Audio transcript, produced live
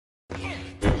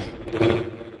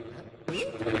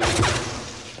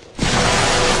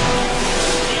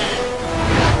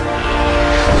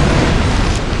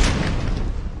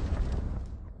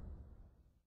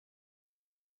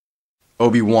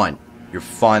Obi-Wan, you're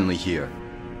finally here.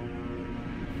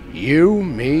 You,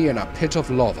 me, and a pit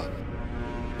of lava.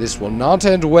 This will not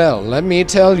end well, let me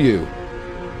tell you.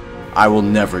 I will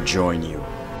never join you.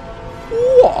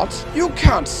 What? You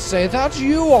can't say that.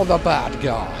 You are the bad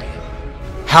guy.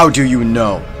 How do you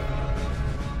know?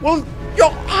 Well,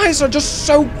 your eyes are just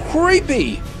so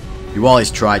creepy. You always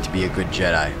tried to be a good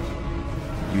Jedi.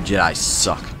 You Jedi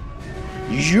suck.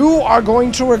 You are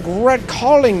going to regret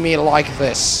calling me like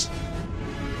this.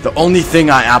 The only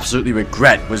thing I absolutely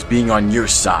regret was being on your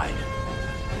side.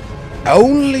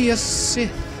 Only a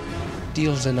Sith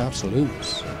deals in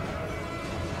absolutes.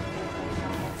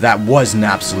 That was an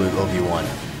absolute, Obi-Wan.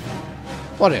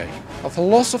 What are you, a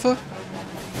philosopher?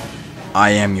 I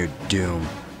am your doom.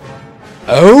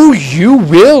 Oh, you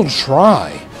will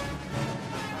try.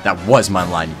 That was my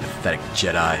line, you pathetic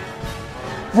Jedi.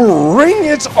 Bring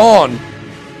it on!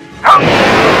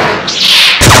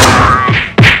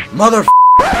 Mother.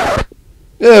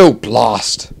 Oh,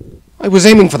 blast. I was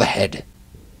aiming for the head.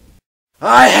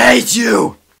 I hate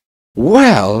you!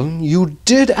 Well, you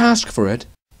did ask for it.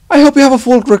 I hope you have a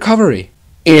full recovery.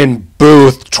 In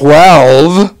booth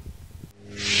 12!